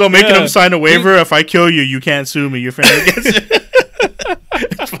 He's all making Yeah. him sign a waiver. If I kill you, you can't sue me. Your family gets it.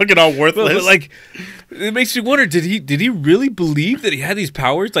 It's fucking all worthless. But like, it makes me wonder: did he really believe that he had these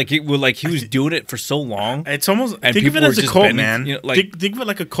powers? Like, he was doing it for so long. It's almost And think of it people as were a just cult, bending, man. you know, like- think of it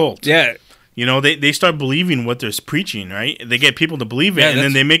like a cult. Yeah, You know, they start believing what they're preaching, right? They get people to believe it, Yeah, and then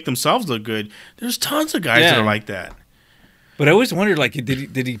that's- they make themselves look good. There's tons of guys that Yeah. are like that. but I always wondered, like,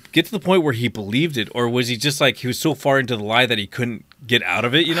 did he get to the point where he believed it, or was he just like he was so far into the lie that he couldn't get out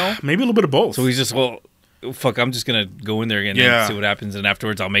of it? You know, Maybe a little bit of both. so he's just fuck, I'm just gonna go in there again Yeah. and see what happens, and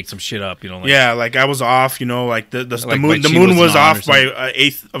afterwards I'll make some shit up. You know, like, yeah, like I was off. You know, like the Like moon my chi was wasn't on off or by something. an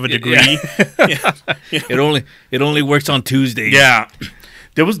eighth of a Yeah. degree. it only works on Tuesdays. Yeah.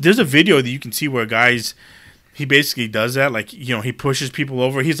 There's a video that you can see where he basically does that. Like, you know, he pushes people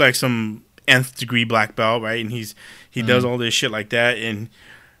over. He's like some nth degree black belt, right? And he does all this shit like that. And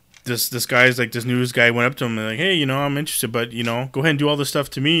this guy's like, this news guy went up to him and like, hey, you know, I'm interested, but you know, go ahead and do all this stuff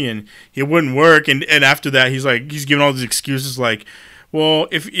to me. And it wouldn't work. And after that, he's giving all these excuses like, well,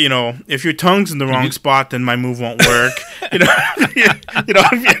 if your tongue's in the wrong spot, then my move won't work. you know,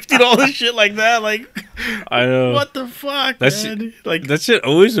 if you do all this shit like that, like, I know. what the fuck, That's- man? Like, That shit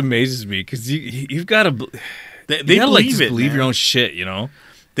always amazes me because you've got to they you gotta, like, believe just it. believe man. your own shit. You know.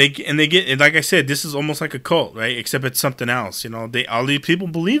 They get, and like I said, this is almost like a cult, right? Except it's something else. You know, all these people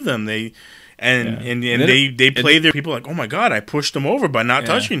believe them. They and then they play their people like, oh my god, I pushed him over by not Yeah.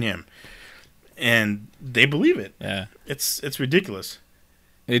 touching him, and they believe it. Yeah. It's ridiculous.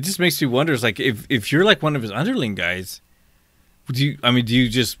 It just makes me wonder. It's like if you're like one of his underling guys, do you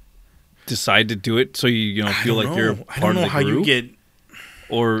just decide to do it so you feel like you're I part don't of know the how group, you get.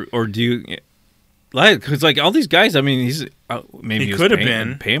 or do you like because like all these guys? I mean, he's maybe He was could have paying-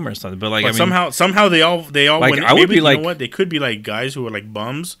 been. pay him or something, but like But I mean, somehow they all Like, went, I would maybe, be you like- know what, they could be like guys who are like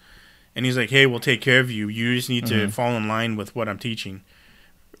bums, and he's like, hey, we'll take care of you. You just need to fall in line with what I'm teaching.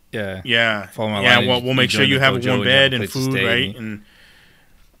 yeah, Yeah, Follow my yeah. line, Well, you- we'll you make sure join you the have a dojo warm and you have bed a and place to food, stay. right? And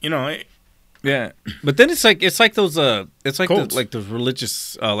you know, yeah. But then it's like it's like Cults. like those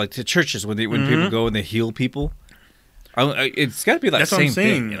religious like the churches when people go and they heal people. It's got to be that That's what I'm same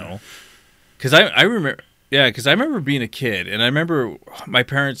saying. thing, you know. Because I remember, yeah, because I remember being a kid, and I remember my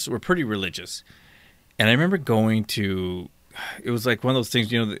parents were pretty religious, and I remember going to, it was like one of those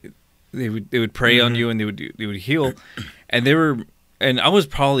things, you know, they would pray on you and they would heal, and I was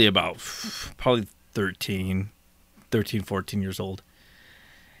probably 13, 14 years old,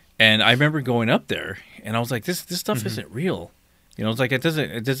 and I remember going up there, and I was like, this stuff isn't real, you know, it's like it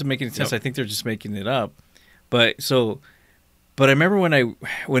doesn't make any sense. Yep. I think they're just making it up, but I remember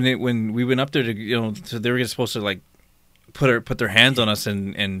when we went up there to so they were supposed to like put their hands on us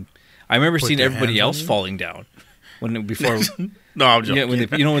and I remember Put seeing their everybody hands on else you? falling down before no, I'm joking. yeah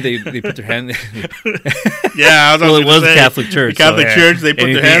when they put their hand Yeah, I was well it gonna was a say, Catholic church The Catholic so, church, they put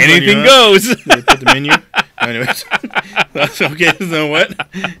anything, their hands anything on you, huh? goes. They put the menu. Anyways, that's okay. So what?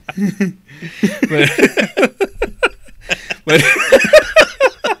 but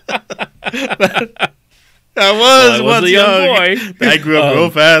I I was once a young boy. I grew up real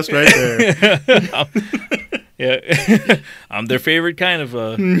fast right there. Yeah, I'm their favorite kind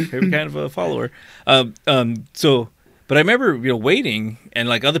of follower. So, but I remember waiting, and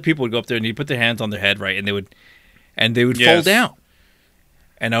like other people would go up there and they put their hands on their head, right, and they would fall Yes. down.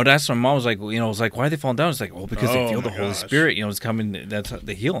 And I would ask my mom, I was like, why are they falling down? It's like, well, because they Oh feel the my Holy gosh. Spirit, it's coming. That's how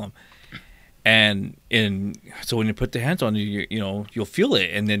they heal them. And so when you put the hands on you, you'll feel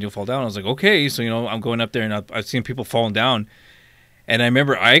it, and then you'll fall down. I was like, okay, so I'm going up there, and I've seen people falling down, and I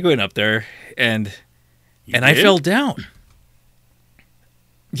remember I going up there, and I did? fell down.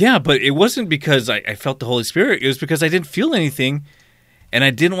 Yeah, but it wasn't because I felt the Holy Spirit. It was because I didn't feel anything, and I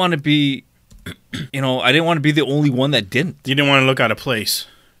didn't want to be, I didn't want to be the only one that didn't. You didn't want to look out of place.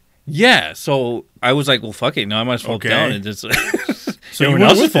 Yeah, so I was like, well, fuck it. No, I might as well Okay. fall down and just. So you everyone went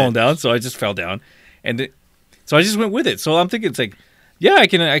else was with falling it. down, so I just fell down, and so I just went with it. So I'm thinking it's like, yeah, I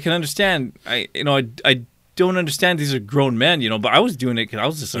can understand. I don't understand. These are grown men, but I was doing it because I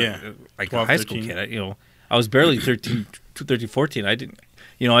was just like 12, a high school 13. kid. I was barely 13, 14. I didn't,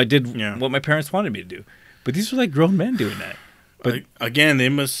 I did Yeah. what my parents wanted me to do, but these were like grown men doing that. But- But again, they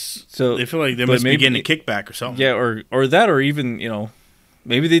must. So- They feel like they but must be maybe- getting a kickback or something. Yeah, or that, or even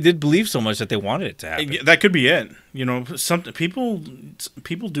maybe they did believe so much that they wanted it to happen. That could be it. Some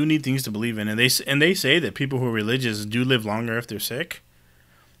people do need things to believe in, and they say that people who are religious do live longer if they're sick.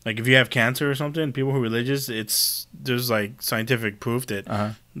 Like if you have cancer or something, people who are religious, there's like scientific proof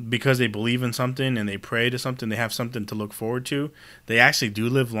that because they believe in something and they pray to something, they have something to look forward to. They actually do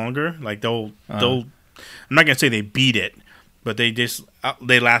live longer. Like they'll. I'm not gonna say they beat it, but they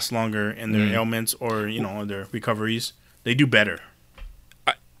last longer in their ailments or their recoveries. They do better.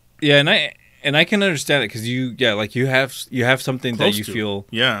 Yeah, and I can understand it because you have something Close that you to. feel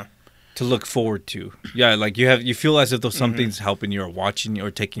Yeah. to look forward to. Yeah, like you feel as if though something's helping you or watching you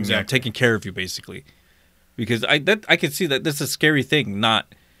or taking Exactly. taking care of you basically. Because I can see that that's a scary thing, not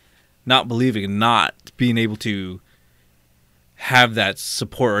believing and not being able to have that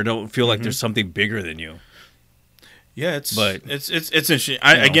support or don't feel like there's something bigger than you. Yeah, it's But- it's interesting.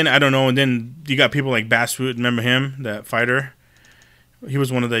 I don't know. And then you got people like Basswood. Remember him, that fighter? He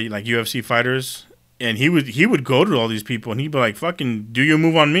was one of the like UFC fighters, and he would go to all these people and he'd be like, "Fucking do your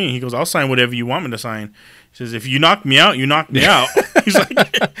move on me." He goes, "I'll sign whatever you want me to sign." He says, "If you knock me out, you knock me out."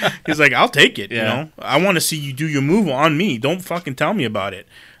 he's like, "I'll take it." Yeah. You know, I want to see you do your move on me. Don't fucking tell me about it.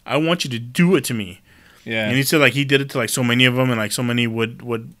 I want you to do it to me. Yeah. And he said like he did it to like so many of them, and like so many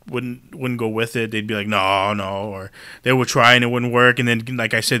wouldn't go with it. They'd be like, no, or they would try and it wouldn't work. And then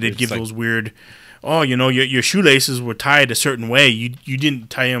like I said, they'd give like- those weird, your shoelaces were tied a certain way. You didn't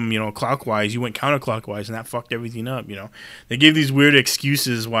tie them clockwise. You went counterclockwise, and that fucked everything up. They gave these weird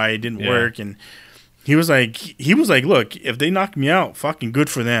excuses why it didn't work, and he was like, look, if they knock me out, fucking good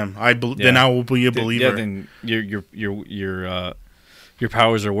for them. Then I will be a believer. Yeah, then your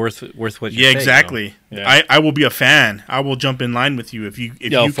powers are worth what you Yeah, say, exactly. Yeah. I will be a fan. I will jump in line with you if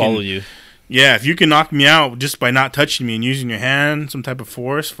I'll you follow can, you. Yeah, if you can knock me out just by not touching me and using your hand, some type of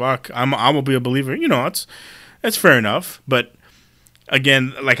force, fuck, I will be a believer. It's fair enough. But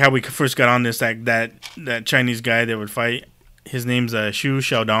again, like how we first got on this, that Chinese guy that would fight, his name's Xu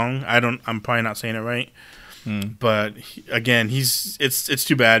Xiaodong. I'm probably not saying it right. But again, it's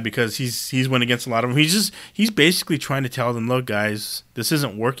too bad because he's went against a lot of them. He's basically trying to tell them, look, guys, this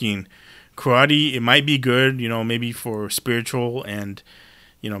isn't working. Karate, it might be good, maybe for spiritual and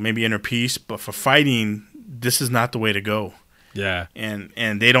maybe inner peace, but for fighting, this is not the way to go. Yeah. And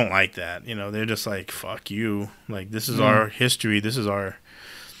they don't like that. They're just like, fuck you. Like, this is our history. This is our.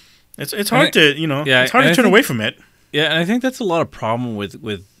 It's hard to Yeah, it's hard and to I turn think- away from it. Yeah, and I think that's a lot of problem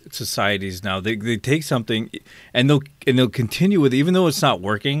with societies now. They take something and they'll continue with it, even though it's not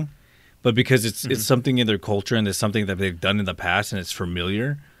working, but because it's something in their culture and it's something that they've done in the past and it's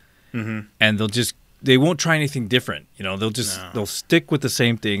familiar, and they won't try anything different. They'll stick with the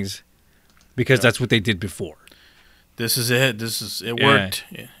same things because that's what they did before. This is it. Worked.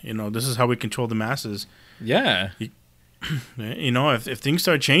 This is how we control the masses. Yeah. If things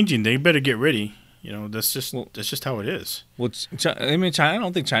start changing, they better get ready. That's just how it is. Well, China, I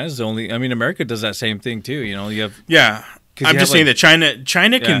don't think China's the only. I mean, America does that same thing too. You have. Yeah, 'Cause I'm you just have, saying like- that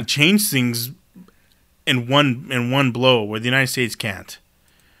China can Yeah. change things in one blow, where the United States can't.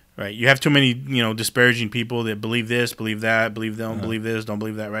 Right? You have too many disparaging people that believe this, believe that, believe believe this, don't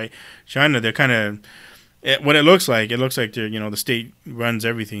believe that. Right? China, they're kind of what it looks like. It looks like they're the state runs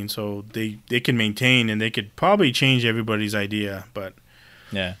everything, so they can maintain and they could probably change everybody's idea, but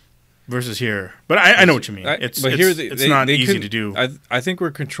Yeah. versus here. But I know what you mean. It's not easy couldn't- to do. I think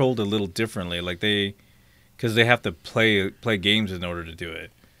we're controlled a little differently. Like because they have to play games in order to do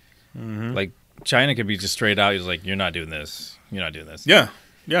it. Like China could be just straight out. He's like, you're not doing this. You're not doing this.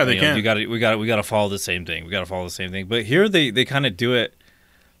 Yeah, they can. We got to follow the same thing. We got to follow the same thing. But here they kind of do it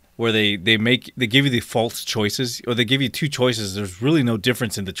where they give you the false choices, or they give you two choices. There's really no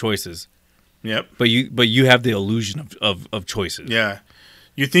difference in the choices. Yep. But you have the illusion of choices. Yeah.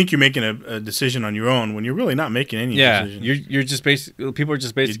 You think you're making a decision on your own when you're really not making any decision. You're just basically people are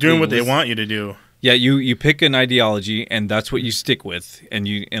just You're basically doing what they want you to do. Yeah, you pick an ideology and that's what you stick with, and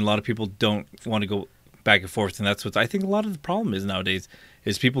a lot of people don't want to go back and forth, and that's what I think a lot of the problem is nowadays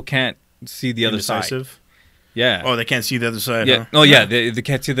is people can't see the other side. Indecisive. Yeah. Oh, they can't see the other side. Yeah. Huh? Oh, yeah. They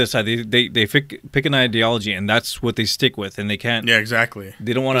can't see the other side. They pick an ideology and that's what they stick with, and they can't. Yeah, exactly.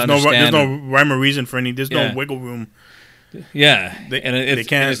 They don't want to There's understand. no rhyme or reason for any. There's Yeah. no wiggle room. Yeah. They and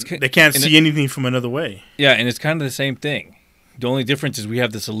can't see anything from another way. Yeah, and it's kind of the same thing. The only difference is we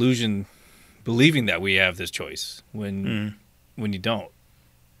have this illusion, believing that we have this choice when you don't.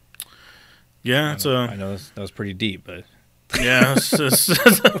 Yeah, I know that was pretty deep, but yeah,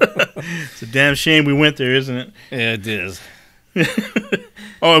 it's a damn shame we went there, isn't it? yeah, it is.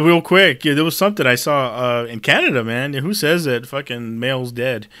 Oh, real quick, yeah, there was something I saw in Canada, man. Who says that fucking mail's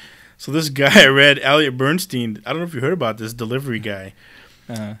dead? So this guy I read, Elliot Bernstein. I don't know if you heard about this delivery guy.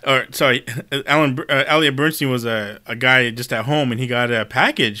 Or sorry, Elliot Bernstein was a guy just at home, and he got a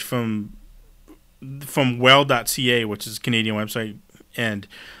package from well.ca, which is a Canadian website, and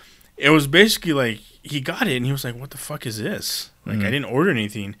it was basically like he got it and he was like, what the fuck is this? Like, I didn't order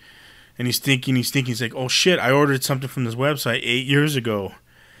anything. And he's thinking, he's like, oh shit, I ordered something from this website 8 years ago.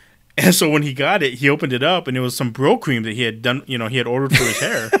 And so when he got it, he opened it up, and it was some Bro Cream that he had done. You know, he had ordered for his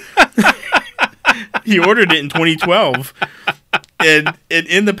hair. He ordered it in 2012, and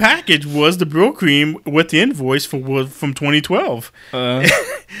in the package was the Bro Cream with the invoice from 2012. And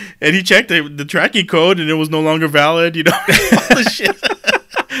he checked the tracking code, and it was no longer valid. You know, all the shit.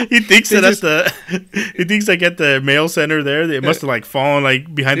 He thinks that he thinks like at the mail center there, it must have like fallen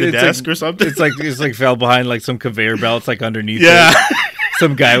like behind the desk or something. It's like fell behind like some conveyor belts like underneath. Yeah. It.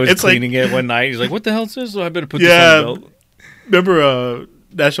 Some guy was cleaning it one night. He's like, "What the hell is this? So I better put this on the belt." Remember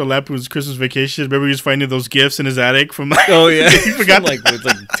National Lampoon's Christmas Vacation? Remember he was finding those gifts in his attic from like, oh yeah, he forgot like it's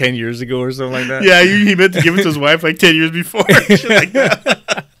like 10 years ago or something like that. Yeah, he meant to give it to his wife like 10 years before. Shit like that.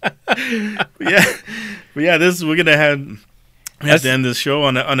 But yeah, we're gonna have to end this show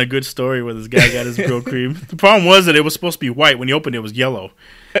on a good story where this guy got his Bro Cream. The problem was that it was supposed to be white. When he opened it, it was yellow.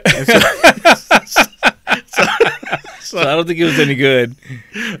 And so I don't think it was any good.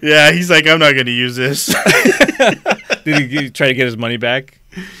 Yeah, he's like, I'm not going to use this. Did he try to get his money back?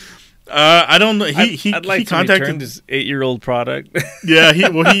 I don't know. I'd like to return this 8-year-old product. Yeah,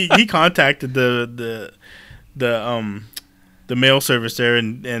 he contacted the mail service there,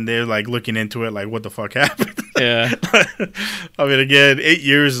 and they're like looking into it, like what the fuck happened. Yeah. I mean, again, 8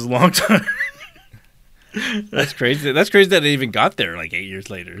 years is a long time. That's crazy. That's crazy that it even got there like 8 years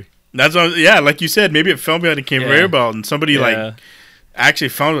later. That's what, yeah, like you said, maybe it fell behind a conveyor belt, and somebody like actually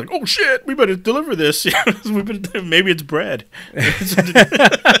found it, like, oh shit, we better deliver this. Maybe it's bread. It's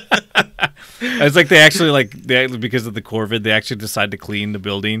like they actually because of the COVID, they actually decided to clean the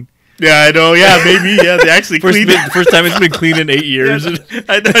building. Yeah, I know. Yeah, maybe. Yeah, they actually cleaned it. First time it's been clean in 8 years. Yeah,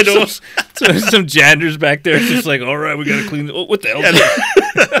 I know. Some janitors back there just like, all right, we got to clean. Oh, what the hell?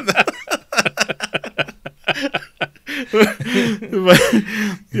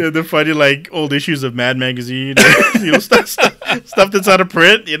 Yeah, they're finding like old issues of Mad Magazine, stuff that's out of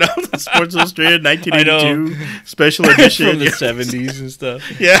print. You know, Sports Illustrated 1982 special edition from the 70s and stuff.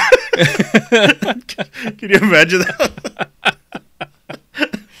 Yeah, can you imagine that?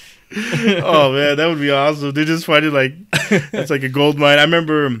 Oh man, that would be awesome. They just find it like it's like a gold mine. I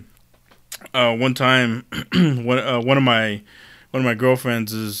remember one time one of my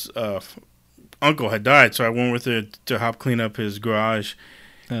girlfriends' uncle had died, so I went with her to help clean up his garage,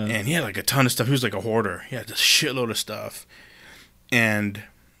 and he had like a ton of stuff. He was like a hoarder. He had a shitload of stuff, and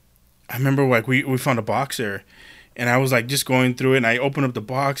I remember like we found a box there, and I was like just going through it, and I opened up the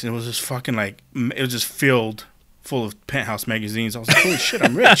box, and it was just fucking like it was just filled full of Penthouse magazines. I was like, holy shit,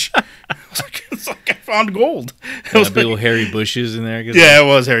 I'm rich. It's like I found gold. Big like, little Harry Bushes in there. Yeah, it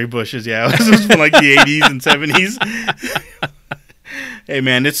was Harry Bushes. Yeah, it was from like the 80s and 70s. Hey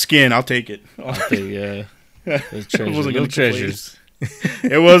man, it's skin. I'll take it. Those treasures. Little treasures.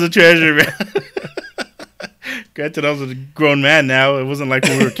 It was a treasure, man. Granted, I was a grown man now. It wasn't like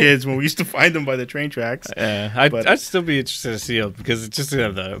when we were kids when we used to find them by the train tracks. I'd still be interested to see them because it's just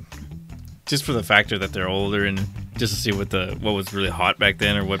just for the factor that they're older and just to see what was really hot back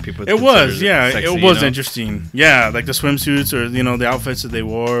then or what people. It was, yeah, sexy, it was interesting. Yeah, like the swimsuits or the outfits that they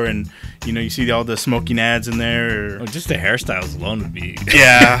wore, and you see all the smoking ads in there. Or just the hairstyles alone would be.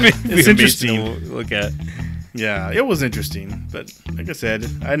 Yeah, it's interesting to look at. Yeah, it was interesting, but like I said,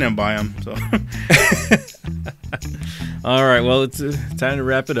 I didn't buy them. So. All right, well, it's time to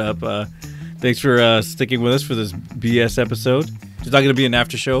wrap it up. Thanks for sticking with us for this BS episode. There's not going to be an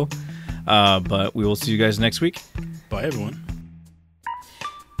after show. But we will see you guys next week. Bye, everyone.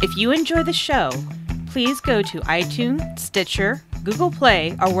 If you enjoy the show, please go to iTunes, Stitcher, Google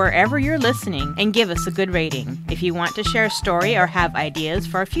Play, or wherever you're listening and give us a good rating. If you want to share a story or have ideas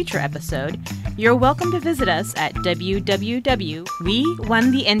for a future episode, you're welcome to visit us at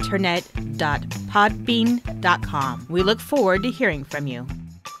www.wewontheinternet.podbean.com. We look forward to hearing from you.